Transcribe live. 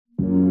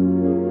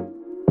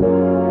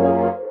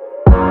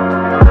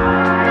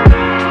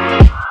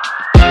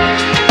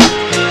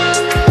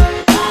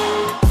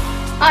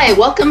Hi,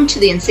 welcome to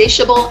The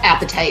Insatiable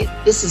Appetite.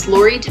 This is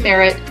Lori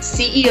Demerit,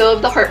 CEO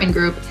of the Hartman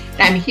Group,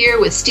 and I'm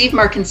here with Steve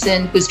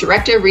Markinson, who's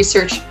Director of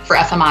Research for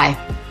FMI.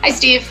 Hi,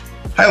 Steve.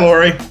 Hi,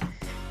 Lori.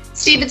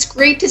 Steve, it's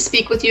great to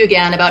speak with you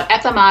again about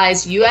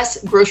FMI's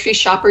U.S. Grocery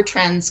Shopper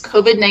Trends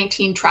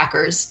COVID-19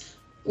 trackers,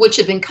 which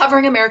have been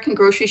covering American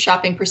grocery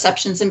shopping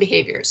perceptions and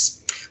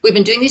behaviors. We've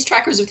been doing these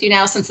trackers with you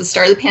now since the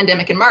start of the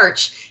pandemic in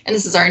March, and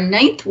this is our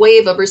 9th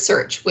wave of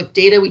research with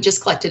data we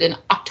just collected in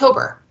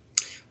October.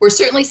 We're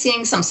certainly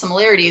seeing some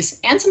similarities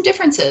and some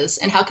differences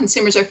in how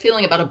consumers are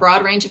feeling about a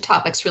broad range of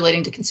topics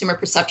relating to consumer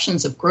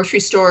perceptions of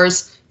grocery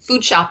stores,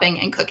 food shopping,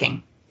 and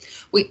cooking.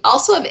 We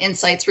also have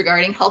insights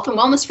regarding health and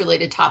wellness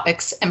related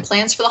topics and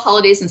plans for the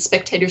holidays and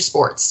spectator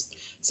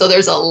sports. So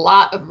there's a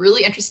lot of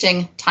really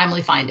interesting,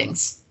 timely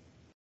findings.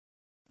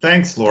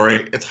 Thanks,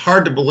 Lori. It's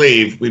hard to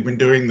believe we've been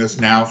doing this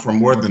now for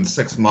more than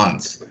 6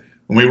 months.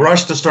 When we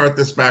rushed to start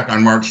this back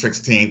on March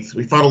 16th,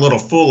 we felt a little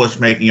foolish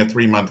making a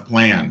 3-month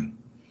plan.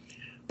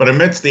 But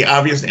amidst the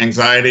obvious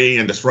anxiety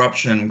and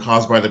disruption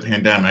caused by the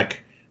pandemic,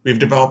 we've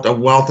developed a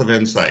wealth of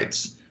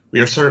insights. We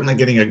are certainly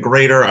getting a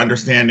greater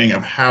understanding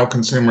of how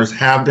consumers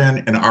have been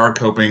and are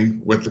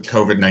coping with the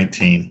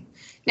COVID-19.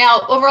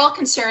 Now, overall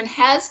concern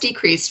has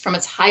decreased from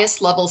its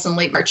highest levels in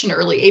late March and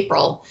early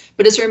April,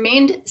 but has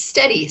remained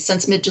steady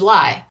since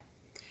mid-July.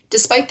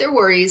 Despite their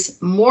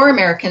worries, more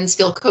Americans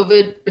feel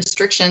COVID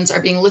restrictions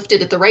are being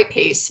lifted at the right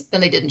pace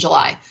than they did in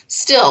July.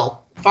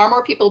 Still, far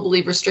more people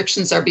believe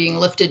restrictions are being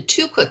lifted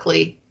too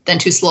quickly than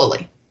too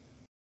slowly.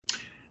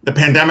 The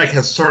pandemic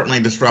has certainly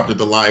disrupted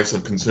the lives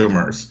of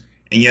consumers,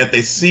 and yet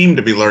they seem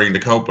to be learning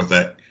to cope with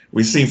it.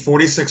 We see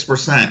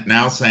 46%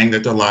 now saying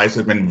that their lives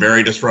have been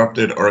very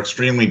disrupted or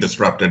extremely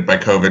disrupted by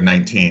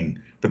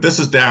COVID-19, but this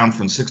is down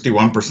from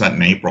 61%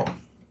 in April.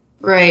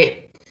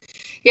 Right.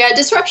 Yeah,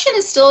 disruption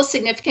is still a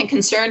significant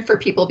concern for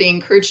people being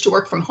encouraged to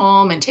work from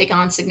home and take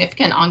on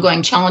significant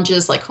ongoing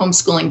challenges like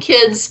homeschooling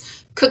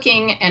kids,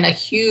 cooking, and a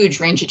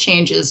huge range of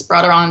changes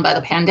brought on by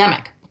the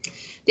pandemic.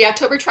 The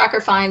October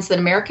tracker finds that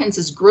Americans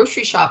as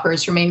grocery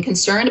shoppers remain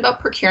concerned about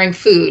procuring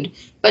food,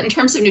 but in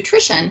terms of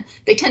nutrition,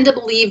 they tend to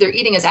believe their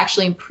eating has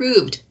actually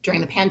improved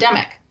during the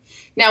pandemic.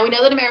 Now, we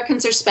know that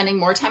Americans are spending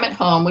more time at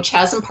home, which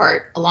has in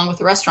part, along with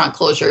the restaurant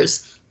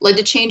closures, led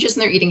to changes in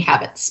their eating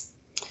habits.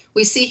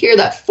 We see here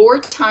that 4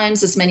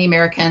 times as many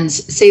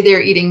Americans say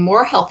they're eating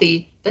more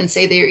healthy than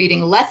say they're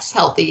eating less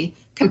healthy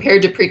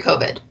compared to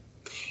pre-COVID.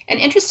 And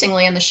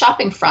interestingly, on the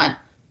shopping front,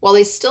 while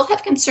they still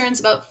have concerns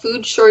about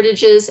food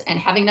shortages and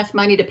having enough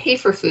money to pay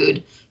for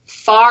food,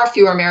 far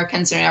fewer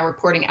Americans are now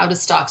reporting out of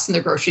stocks in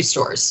their grocery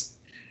stores.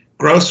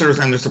 Grocers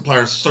and their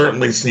suppliers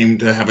certainly seem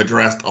to have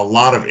addressed a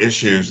lot of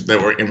issues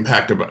that were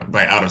impacted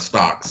by out of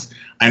stocks.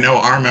 I know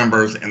our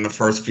members in the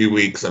first few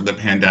weeks of the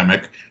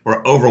pandemic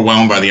were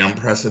overwhelmed by the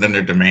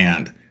unprecedented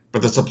demand,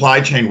 but the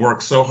supply chain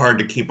worked so hard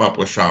to keep up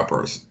with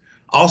shoppers.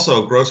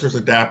 Also, grocers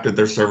adapted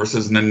their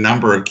services in a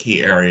number of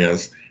key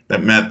areas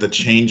that met the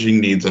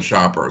changing needs of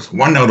shoppers.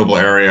 One notable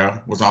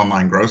area was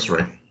online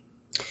grocery.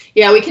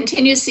 Yeah, we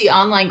continue to see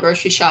online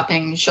grocery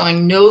shopping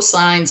showing no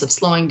signs of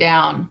slowing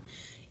down.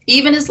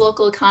 Even as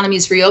local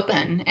economies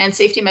reopen and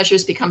safety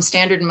measures become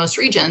standard in most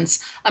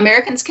regions,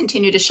 Americans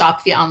continue to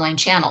shop via online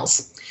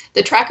channels.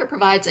 The tracker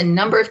provides a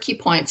number of key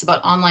points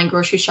about online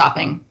grocery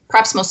shopping,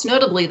 perhaps most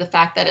notably the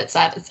fact that it's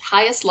at its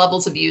highest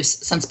levels of use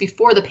since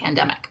before the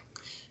pandemic.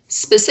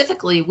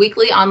 Specifically,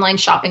 weekly online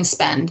shopping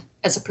spend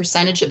as a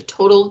percentage of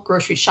total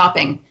grocery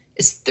shopping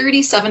is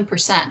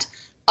 37%,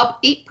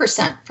 up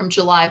 8% from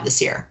July of this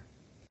year.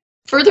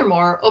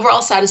 Furthermore,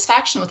 overall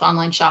satisfaction with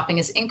online shopping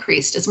has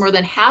increased as more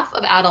than half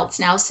of adults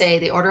now say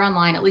they order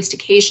online at least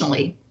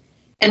occasionally,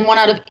 and 1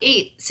 out of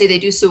 8 say they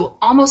do so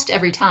almost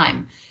every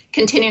time,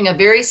 continuing a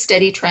very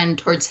steady trend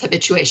towards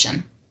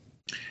habituation.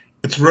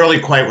 It's really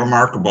quite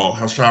remarkable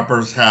how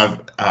shoppers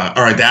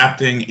are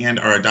adapting and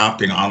are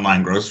adopting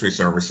online grocery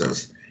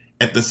services.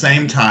 At the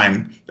same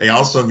time, they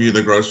also view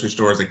the grocery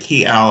store as a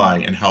key ally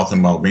in health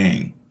and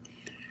well-being.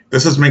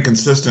 This has been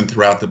consistent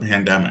throughout the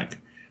pandemic.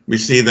 We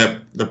see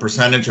that the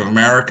percentage of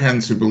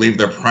Americans who believe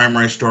their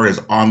primary store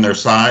is on their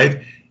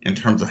side in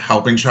terms of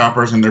helping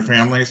shoppers and their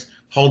families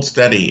holds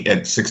steady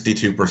at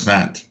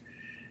 62%.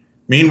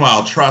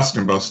 Meanwhile, trust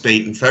in both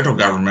state and federal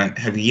government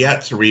have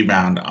yet to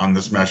rebound on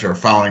this measure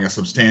following a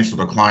substantial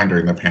decline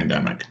during the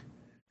pandemic.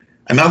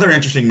 Another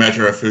interesting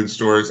measure of food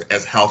stores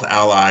as health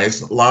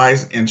allies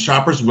lies in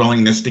shoppers'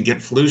 willingness to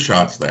get flu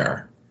shots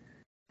there.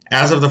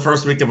 As of the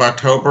first week of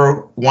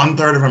October,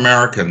 1/3 of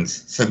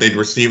Americans said they'd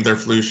received their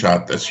flu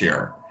shot this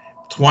year.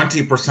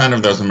 20%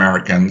 of those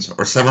Americans,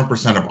 or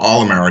 7% of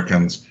all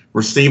Americans,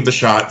 received the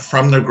shot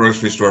from their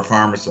grocery store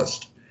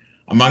pharmacist.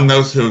 Among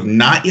those who have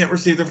not yet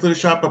received the flu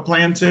shot but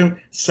plan to,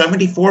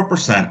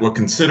 74% will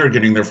consider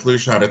getting their flu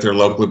shot at their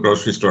local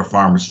grocery store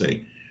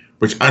pharmacy,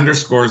 which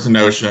underscores the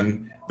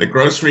notion that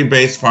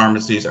grocery-based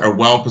pharmacies are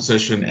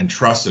well-positioned and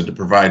trusted to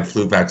provide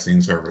flu vaccine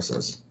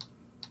services.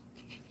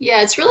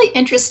 Yeah, it's really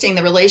interesting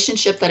the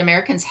relationship that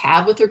Americans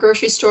have with their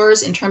grocery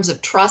stores in terms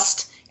of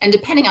trust and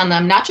depending on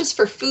them, not just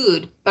for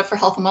food, but for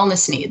health and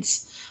wellness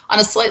needs. On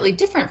a slightly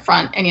different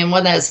front, and in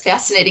one that has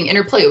fascinating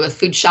interplay with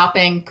food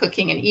shopping,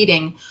 cooking, and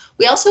eating,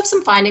 we also have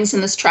some findings in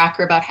this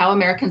tracker about how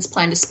Americans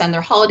plan to spend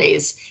their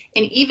holidays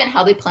and even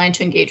how they plan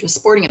to engage with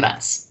sporting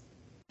events.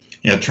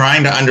 Yeah,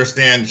 trying to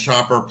understand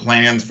shopper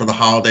plans for the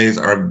holidays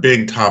are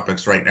big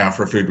topics right now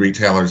for food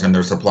retailers and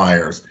their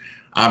suppliers.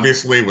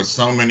 Obviously, with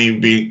so many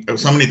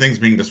things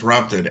being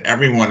disrupted,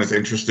 everyone is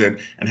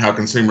interested in how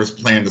consumers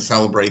plan to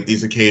celebrate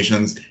these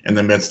occasions in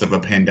the midst of a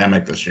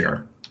pandemic this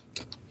year.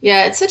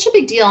 Yeah, it's such a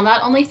big deal,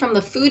 not only from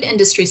the food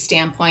industry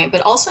standpoint,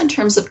 but also in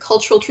terms of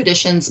cultural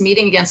traditions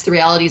meeting against the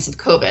realities of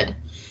COVID.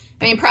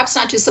 I mean, perhaps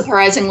not too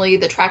surprisingly,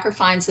 the tracker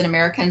finds that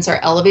Americans are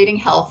elevating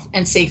health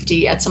and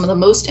safety at some of the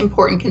most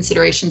important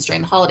considerations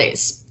during the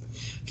holidays.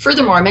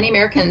 Furthermore, many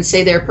Americans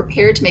say they're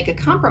prepared to make a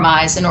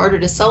compromise in order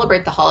to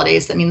celebrate the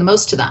holidays that mean the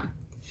most to them.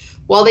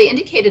 While they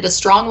indicated a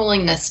strong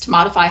willingness to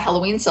modify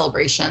Halloween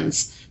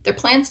celebrations, their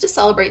plans to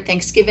celebrate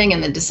Thanksgiving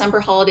and the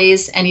December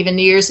holidays and even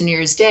New Year's and New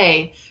Year's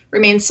Day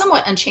remain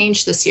somewhat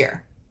unchanged this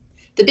year.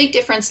 The big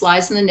difference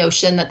lies in the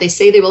notion that they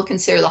say they will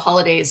consider the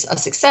holidays a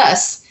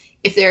success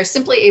if they are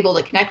simply able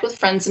to connect with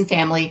friends and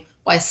family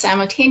while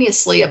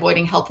simultaneously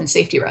avoiding health and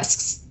safety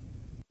risks.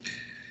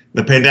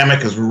 The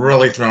pandemic has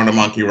really thrown a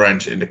monkey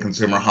wrench into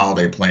consumer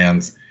holiday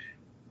plans.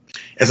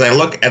 As I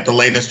look at the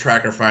latest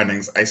tracker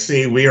findings, I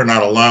see we are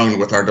not alone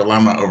with our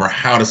dilemma over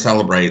how to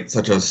celebrate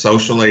such a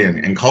socially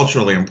and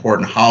culturally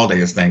important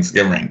holiday as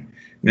Thanksgiving.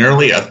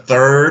 Nearly a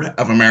third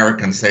of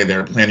Americans say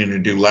they're planning to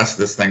do less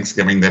this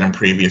Thanksgiving than in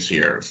previous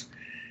years.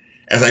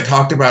 As I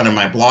talked about in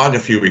my blog a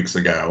few weeks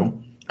ago,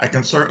 I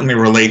can certainly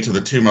relate to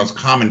the two most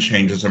common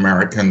changes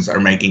Americans are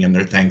making in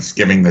their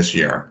Thanksgiving this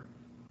year.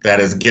 That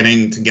is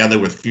getting together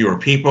with fewer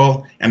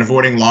people and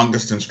avoiding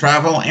long-distance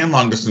travel and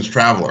long-distance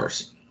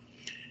travelers.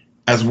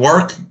 As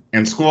work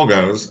and school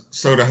goes,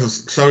 so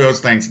goes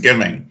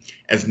Thanksgiving,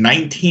 as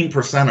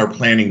 19% are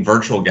planning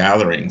virtual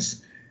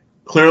gatherings.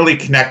 Clearly,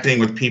 connecting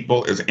with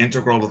people is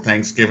integral to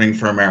Thanksgiving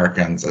for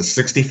Americans, as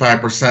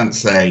 65%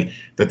 say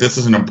that this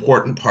is an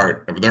important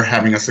part of their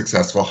having a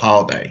successful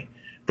holiday.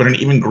 But an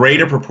even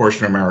greater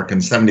proportion of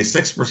Americans,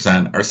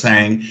 76%, are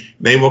saying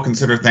they will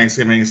consider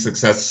Thanksgiving a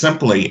success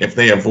simply if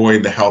they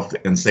avoid the health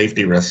and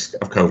safety risk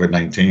of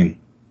COVID-19.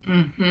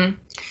 Mm-hmm.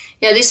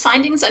 Yeah, these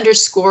findings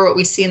underscore what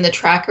we see in the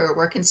tracker,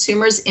 where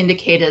consumers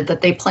indicated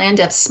that they plan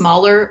to have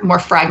smaller, more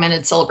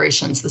fragmented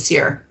celebrations this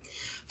year.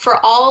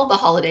 For all the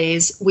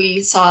holidays,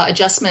 we saw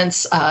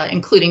adjustments,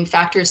 including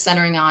factors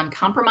centering on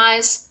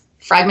compromise,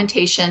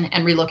 fragmentation,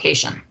 and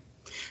relocation.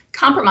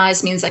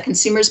 Compromise means that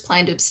consumers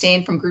plan to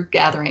abstain from group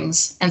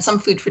gatherings and some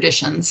food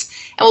traditions,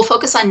 and will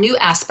focus on new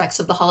aspects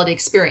of the holiday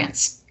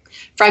experience.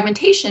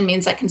 Fragmentation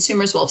means that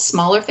consumers will have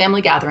smaller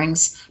family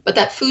gatherings, but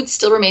that food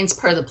still remains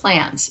part of the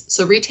plans,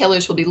 so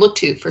retailers will be looked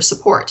to for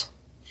support.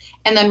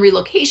 And then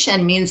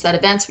relocation means that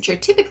events which are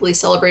typically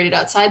celebrated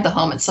outside the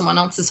home at someone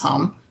else's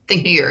home,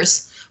 think New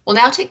Year's, will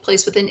now take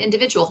place within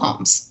individual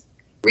homes.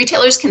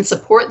 Retailers can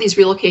support these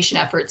relocation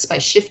efforts by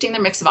shifting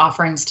their mix of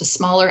offerings to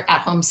smaller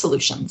at-home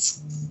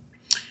solutions.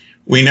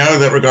 We know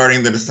that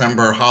regarding the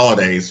December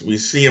holidays, we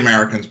see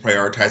Americans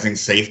prioritizing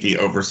safety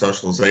over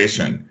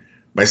socialization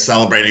by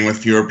celebrating with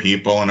fewer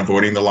people and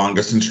avoiding the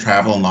long-distance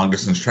travel and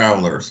long-distance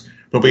travelers.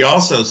 But we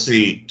also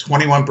see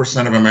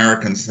 21% of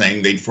Americans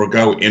saying they'd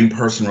forego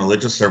in-person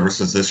religious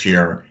services this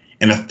year,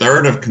 and a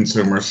third of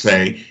consumers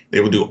say they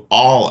will do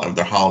all of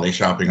their holiday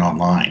shopping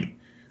online.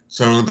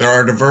 So there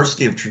are a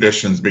diversity of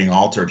traditions being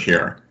altered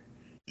here.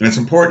 And it's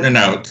important to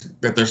note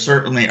that there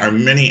certainly are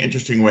many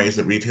interesting ways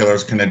that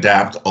retailers can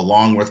adapt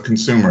along with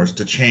consumers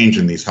to change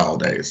in these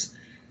holidays.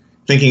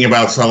 Thinking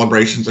about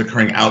celebrations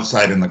occurring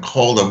outside in the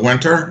cold of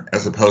winter,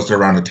 as opposed to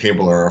around a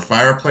table or a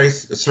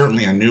fireplace, is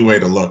certainly a new way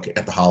to look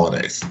at the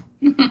holidays.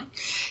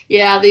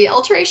 Yeah, the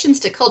alterations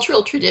to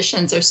cultural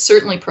traditions are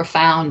certainly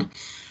profound.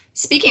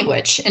 Speaking of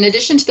which, in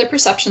addition to their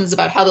perceptions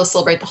about how they'll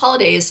celebrate the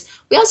holidays,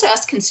 we also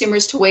asked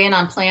consumers to weigh in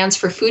on plans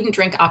for food and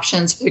drink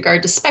options with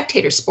regard to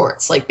spectator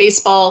sports like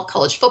baseball,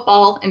 college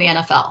football, and the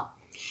NFL.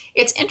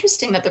 It's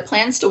interesting that the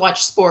plans to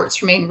watch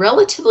sports remain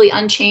relatively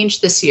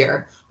unchanged this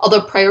year,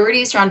 although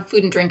priorities around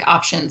food and drink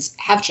options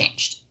have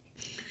changed.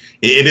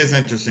 It is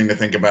interesting to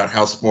think about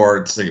how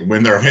sports,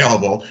 when they're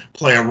available,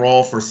 play a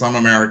role for some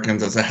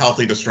Americans as a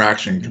healthy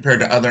distraction compared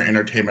to other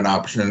entertainment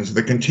options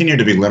that continue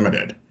to be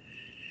limited.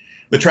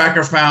 The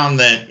tracker found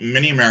that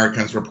many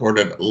Americans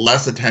reported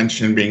less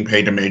attention being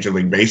paid to Major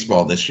League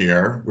Baseball this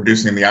year,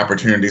 reducing the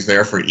opportunities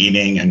there for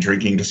eating and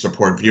drinking to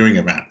support viewing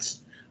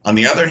events. On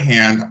the other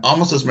hand,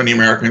 almost as many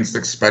Americans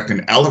expect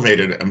an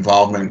elevated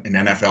involvement in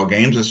NFL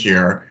games this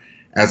year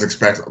as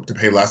expect to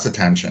pay less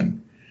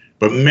attention.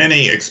 But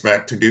many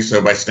expect to do so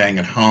by staying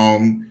at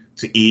home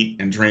to eat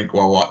and drink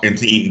while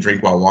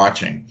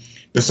watching.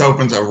 This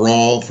opens a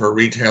role for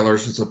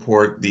retailers to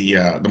support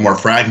the more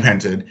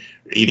fragmented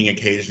eating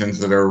occasions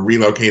that are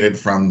relocated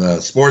from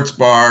the sports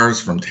bars,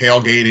 from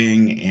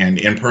tailgating and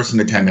in-person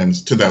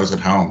attendance to those at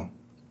home.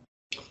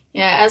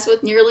 Yeah, as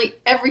with nearly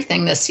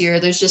everything this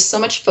year, there's just so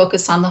much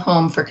focus on the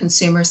home for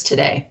consumers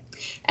today.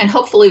 And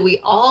hopefully we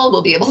all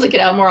will be able to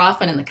get out more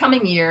often in the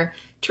coming year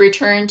to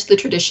return to the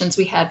traditions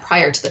we had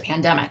prior to the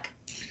pandemic.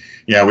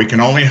 Yeah, we can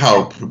only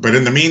hope. But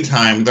in the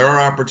meantime, there are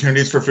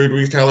opportunities for food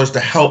retailers to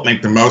help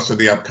make the most of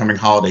the upcoming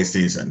holiday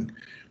season.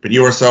 But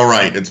you are so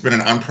right. It's been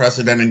an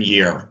unprecedented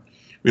year.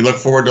 We look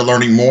forward to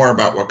learning more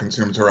about what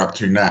consumers are up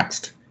to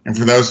next. And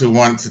for those who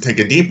want to take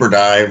a deeper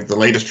dive, the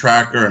latest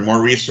tracker and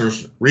more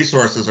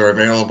resources are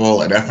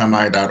available at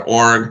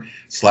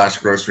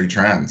fmi.org/grocery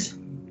trends.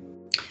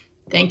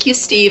 Thank you,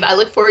 Steve. I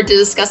look forward to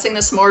discussing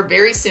this more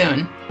very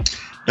soon.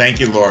 Thank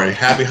you, Lori.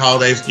 Happy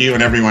holidays to you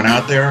and everyone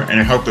out there, and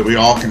I hope that we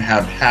all can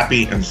have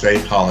happy and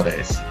safe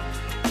holidays.